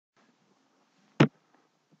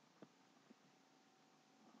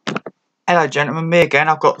Hello gentlemen, me again.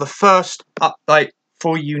 I've got the first update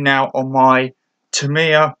for you now on my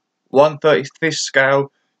Tamiya 1/35th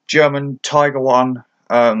scale German Tiger 1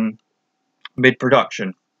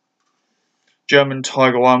 mid-production. German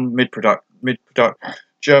Tiger 1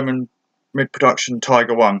 German mid-production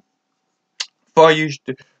Tiger 1. Before I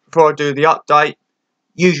do the update,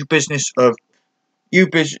 usual business of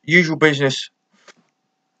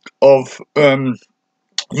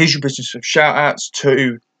shout outs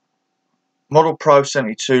to Model Pro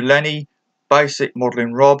 72 Lenny, Basic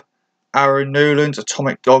Modelling Rob, Aaron Newlands,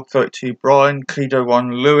 Atomic Dog 32 Brian, Cledo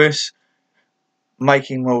 1 Lewis,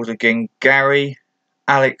 Making Models Again Gary,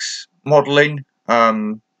 Alex Modelling,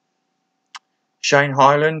 Shane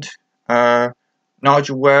Highland,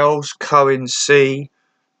 Nigel Wells, Cohen C,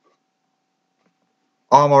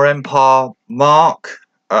 Armour Empire Mark,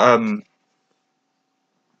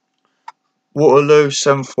 Waterloo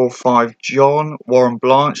 745 John, Warren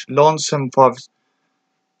Blanche, Lon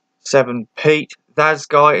 757 Pete, Daz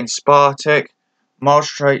Guy in Spartek,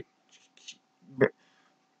 Mars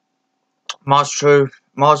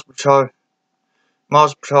Patrol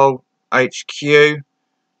HQ,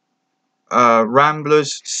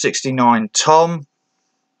 Ramblers 69 Tom,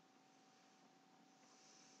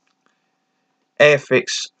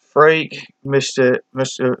 Airfix Freak, Mr.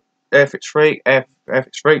 Airfix Freak,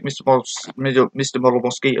 Airfix Freak, Mr. Model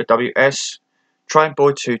Mosquito WS, Train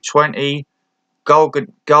Boy 220,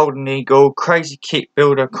 Golden Eagle, Crazy Kit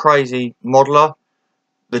Builder, Crazy Modeler,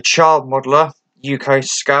 The Child Modeler, UK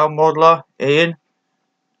Scale Modeler, Ian,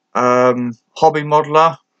 Hobby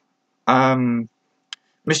Modeler,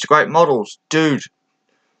 Mr. Great Models, dude.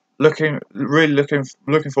 Really looking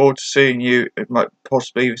forward to seeing you,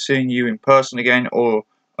 possibly seeing you in person again, or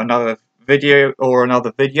another video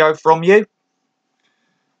from you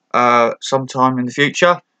sometime in the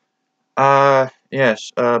future.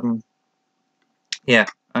 Yes, yeah.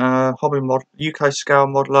 Hobby Model, UK Scale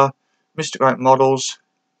Modeler, Mr. Great Models,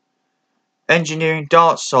 Engineering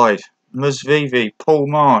Dartside, Musvivi, Paul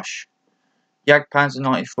Marsh, Jagdpanzer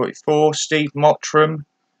 1944, Steve Mottram,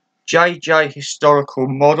 JJ Historical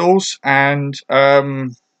Models, and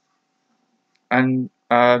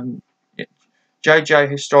JJ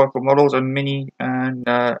Historical Models and Mini and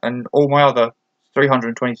all my other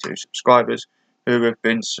 322 subscribers who have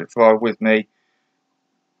been with me,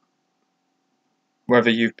 whether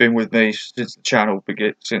you've been with me since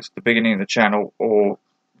the beginning of the channel, or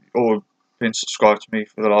been subscribed to me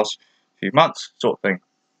for the last few months, sort of thing.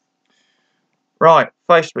 Right,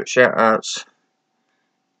 Facebook shout outs: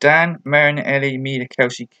 Dan, Marion, Ellie, Mina,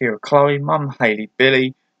 Kelsey, Kira, Chloe, Mum, Hayley,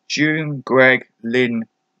 Billy, June, Greg, Lynn,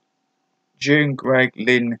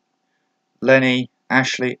 Lenny,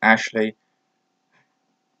 Ashley, Alex,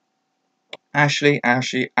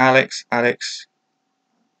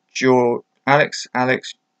 George,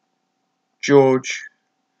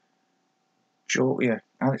 George,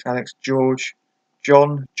 George,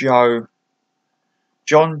 John, Joe,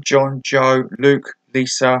 Joe, Luke,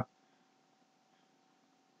 Lisa,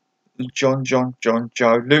 John, Joe,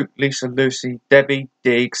 Luke, Lisa, Lucy, Debbie,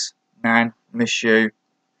 Diggs, Nan, miss you,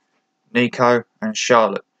 Nico, and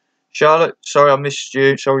Charlotte. Charlotte, sorry I missed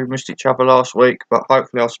you. Sorry we missed each other last week, but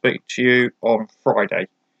hopefully I'll speak to you on Friday.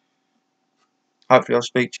 This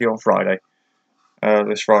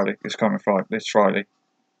Friday.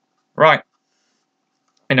 Right.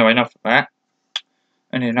 Anyway, enough of that.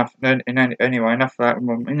 Enough of that.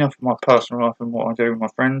 Enough of my personal life and what I do with my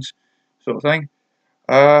friends, sort of thing.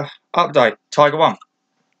 Update: Tiger 1.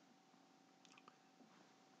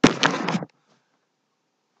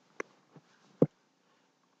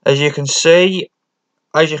 As you can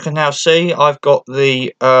now see, I've got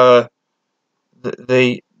the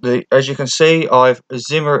as you can see, hang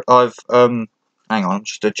on, I'm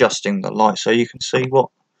just adjusting the light so you can see what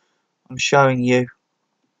I'm showing you.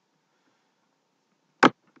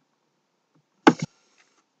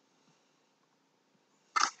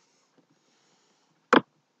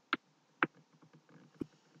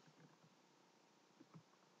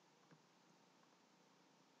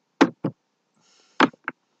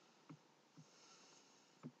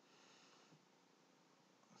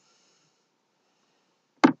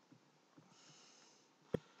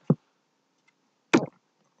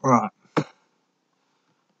 Right.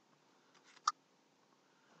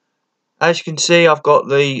 As you can see, I've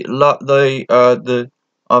got I've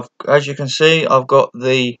got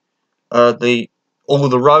all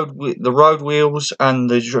the road wheels and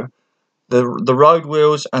the road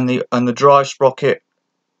wheels and the drive sprocket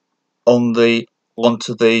onto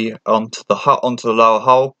the lower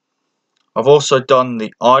hull. I've also done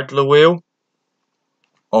the idler wheel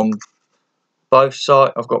on both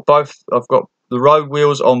sides. I've got the road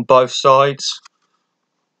wheels on both sides,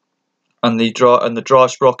 and the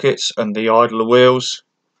drive sprockets and the idler wheels.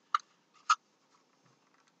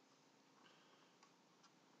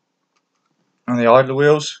 And the idler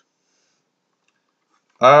wheels.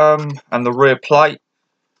 And the rear plate.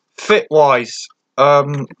 Fit wise,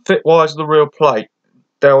 the rear plate.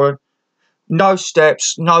 There were no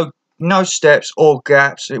steps, no steps or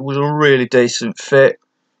gaps. It was a really decent fit.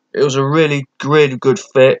 It was a really good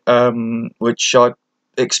fit, which I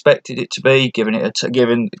expected it to be, given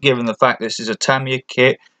the fact this is a Tamyia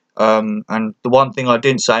kit. And the one thing I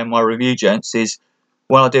didn't say in my review, gents, is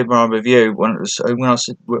when I did my review, when I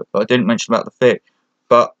said, I didn't mention about the fit,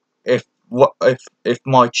 but if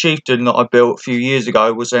my Chieftain that I built a few years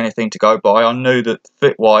ago was anything to go by, I knew that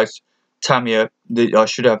fit wise, Tamyia, I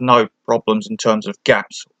should have no problems in terms of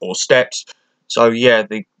gaps or steps. So yeah,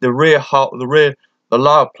 the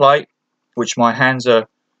lower plate, which my hands are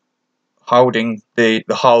holding the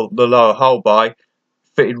lower hull by,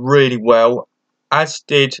 fitted really well, as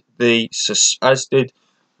did the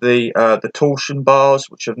torsion bars,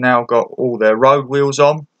 which have now got all their road wheels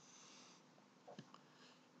on.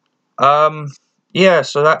 Yeah,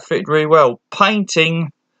 so that fitted really well.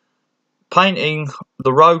 Painting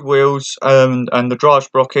the road wheels and the drive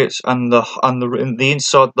sprockets and the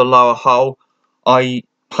inside of the lower hull, I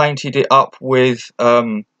painted it up with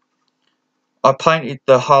I painted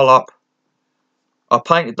the hull up. I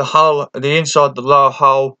painted the inside the lower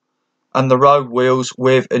hull and the road wheels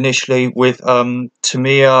initially with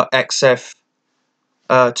Tamyia XF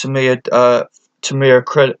Tamyia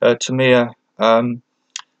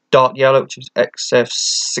dark yellow, which is Tamyia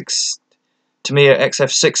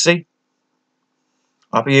XF60.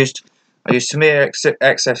 I used Tamyia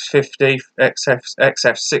XF50,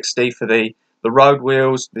 XF60 for the road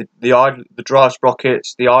wheels, the drive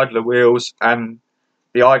sprockets, the idler wheels, and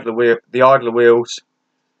the idler wheels,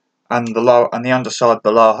 and the underside of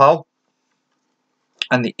the lower hull,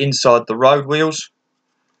 and the inside the road wheels.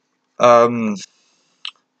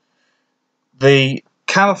 The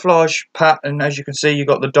camouflage pattern, as you can see, you've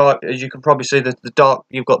got the dark. As you can probably see,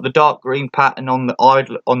 you've got the dark green pattern on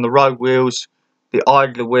the road wheels, the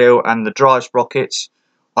idler wheel, and the drive sprockets.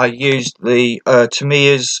 I used the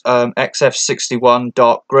Tamyia's XF61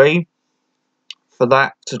 dark green for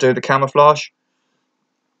that to do the camouflage.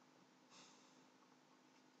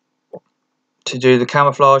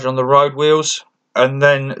 On the road wheels, and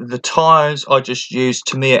then the tyres I just used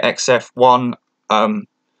Tamyia XF1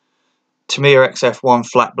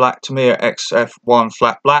 flat black, Tamyia XF1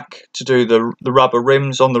 flat black to do the rubber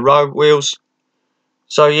rims on the road wheels.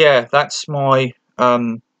 So yeah, that's my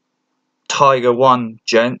Tiger 1,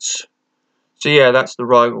 gents. So yeah, that's the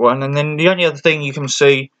road one, and then the only other thing you can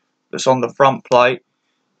see that's on the front plate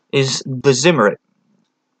is the Zimmerit.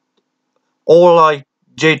 All I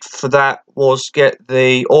did for that was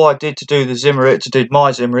all I did to do the Zimmerit,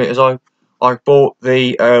 my Zimmerit, is I bought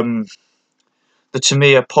the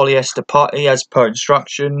Tamyia polyester putty as per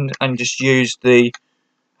instruction, and just used the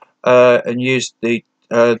Tamyia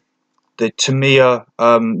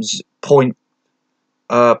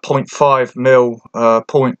 0.5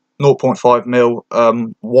 mil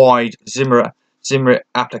wide Zimmerit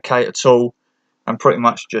applicator tool, and pretty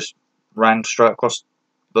much just ran straight across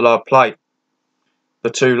the lower plate, the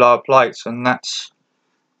two lower plates, and that's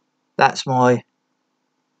my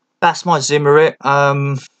Zimmerit.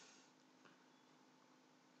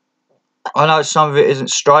 I know some of it isn't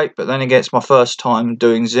straight, but then again, it's my first time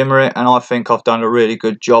doing Zimmerit, and I think I've done a really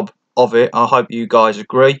good job of it. I hope you guys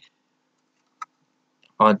agree.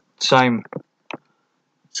 Same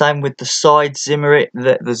with the side Zimmerit,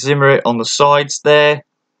 the Zimmerit on the sides there,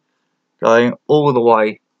 going all the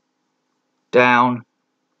way down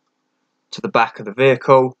to the back of the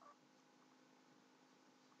vehicle,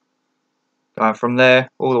 going from there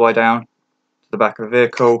all the way down to the back of the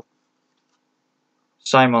vehicle.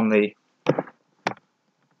 Same on the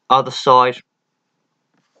other side.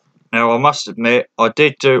 Now I must admit,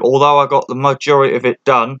 although I got the majority of it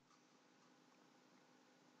done,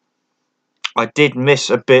 I did miss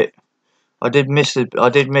a bit. I did miss the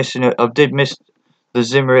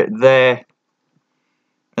Zimmerit there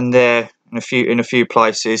and there in a few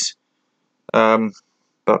places, but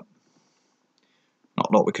not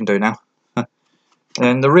what we can do now.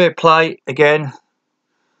 And the rear plate, again,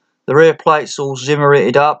 the rear plate's all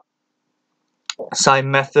Zimmerited up,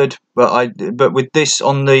 same method, but with this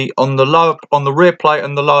on the rear plate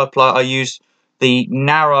and the lower plate, I used the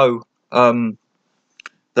narrow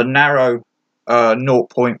 0.5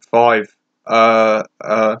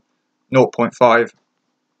 0.5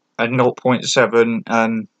 and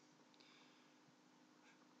 0.7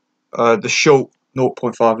 the short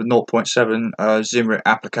 0.5 and 0.7 Zimrit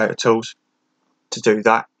applicator tools to do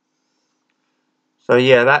that. So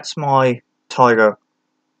yeah, that's my Tiger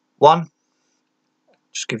 1.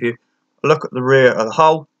 Just give you a look at the rear of the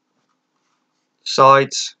hull,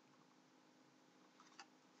 sides,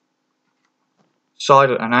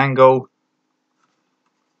 side at an angle,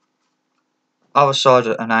 other side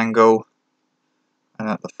at an angle, and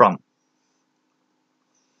at the front.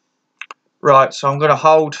 Right, so I'm going to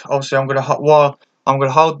hold. Obviously, I'm going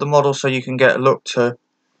to hold the model so you can get a look to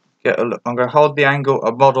I'm going to hold the angle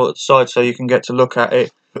of model at the side so you can get to look at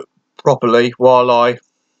it properly while I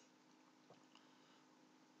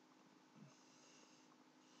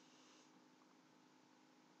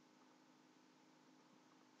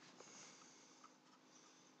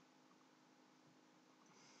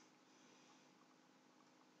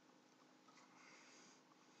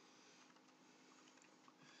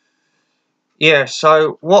Yeah,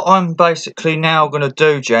 so what I'm basically now going to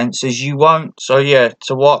do, gents, is you won't. So yeah,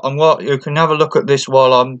 so what you can have a look at this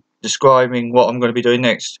while I'm describing what I'm going to be doing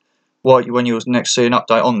next. When you next see an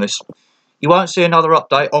update on this, you won't see another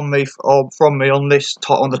update on me or from me on this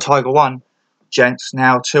on the Tiger 1, gents.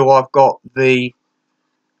 Now till I've got the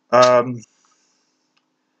till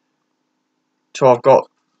I've got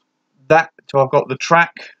the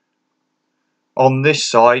track on this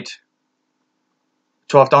side.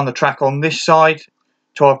 Till I've done the track on this side.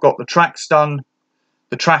 Till I've got the tracks done.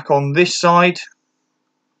 The track on this side.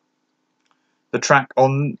 The track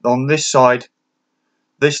on this side,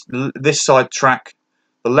 this side track,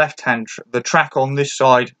 the left hand, the track on this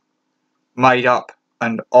side made up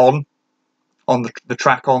and on the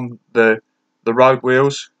track on the road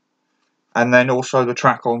wheels, and then also the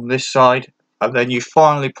track on this side, and then you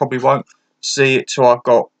finally probably won't see it till I've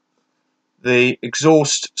got the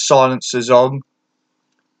exhaust silencers on,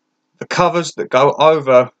 the covers that go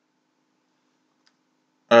over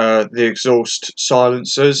the exhaust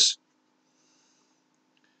silencers.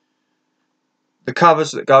 The covers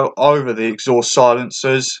that go over the exhaust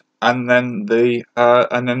silencers, and then the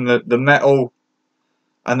metal,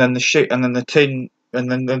 and then the sheet, and then the tin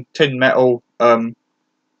metal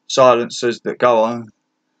silencers that go on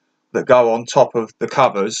top of the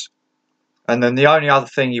covers. And then the only other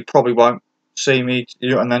thing you probably won't see me,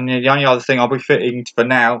 and then the only other thing I'll be fitting for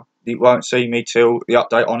now, you won't see me till the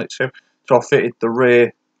update on it till I fitted the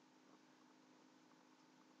rear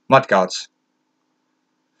mudguards.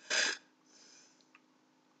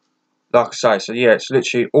 Like I say, so yeah, it's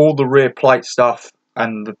literally all the rear plate stuff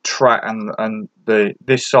and the track and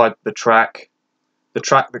this side of the track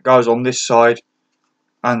that goes on this side,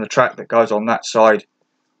 and the track that goes on that side.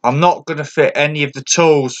 I'm not going to fit any of the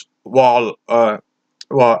tools I'm not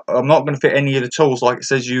going to fit any of the tools like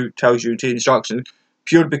it tells you in the instructions,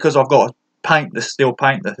 purely because I've got to still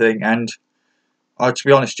paint the thing. And to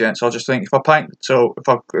be honest, gents, I just think if I paint the tool, if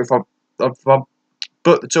I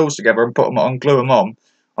put the tools together and put them on, glue them on,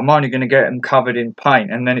 I'm only going to get them covered in paint,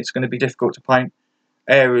 and then it's going to be difficult to paint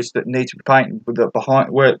areas that need to be painted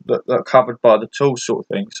that are covered by the tools, sort of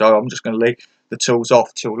thing. So I'm just going to leave the tools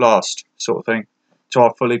off till last, sort of thing, till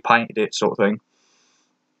I've fully painted it, sort of thing.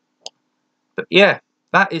 But yeah,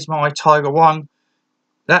 that is my Tiger 1.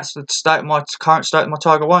 That's the current state of my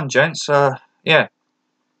Tiger 1, gents. Yeah.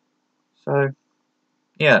 So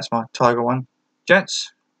yeah, that's my Tiger 1,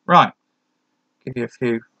 gents. Right. Give you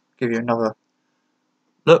another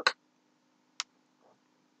look,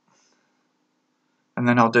 and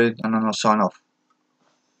then I'll sign off.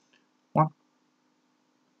 One.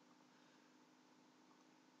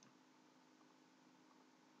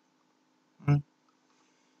 Mm.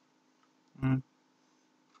 Mm.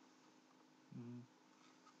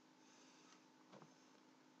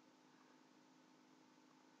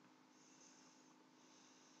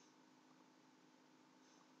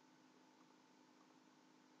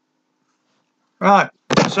 Right,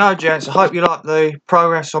 so gents, I hope you like the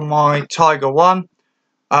progress on my Tiger 1,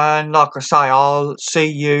 and like I say, I'll see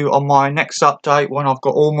you on my next update when I've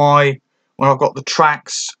got the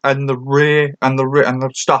tracks and the rear and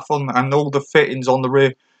the stuff on, and all the fittings on the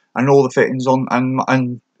rear, and all the fittings on, and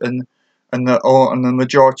the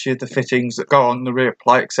majority of the fittings that go on the rear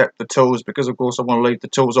plate, except the tools, because of course I want to leave the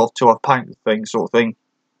tools off till I've painted the thing, sort of thing.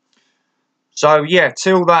 So yeah,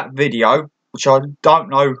 till that video, which I don't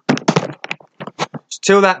know.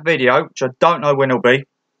 Till that video, which I don't know when it'll be,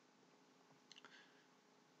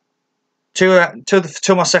 till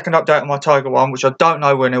my second update on my Tiger 1, which I don't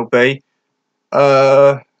know when it'll be,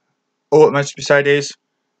 all that must be said is,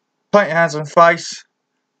 paint your hands and face,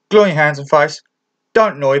 glue your hands and face,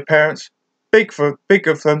 don't annoy your parents, be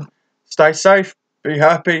good for them, stay safe, be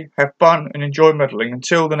happy, have fun, and enjoy meddling.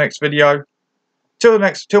 Until the next video, till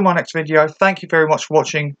my next video. Thank you very much for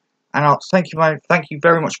watching, and thank you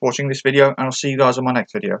very much for watching this video, and I'll see you guys on my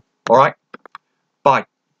next video. All right, bye.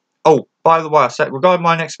 Oh, by the way, I said regarding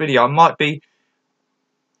my next video, I might be.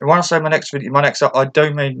 When I say my next video, I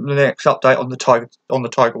do mean the next update on the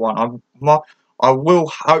Tiger one. I will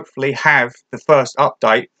hopefully have the first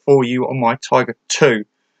update for you on my Tiger 2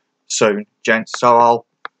 soon, gents. So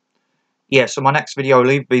so my next video will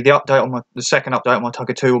either be the update on the second update on my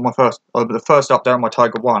Tiger 2, or the first update on my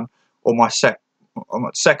Tiger 1, or my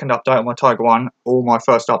second update on my Tiger 1, or my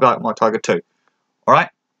first update on my Tiger 2. All right.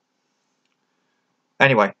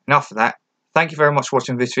 Anyway, enough of that. Thank you very much for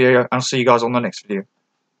watching this video, and I'll see you guys on the next video.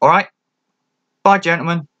 Alright? Bye,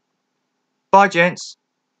 gentlemen. Bye, gents.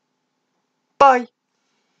 Bye.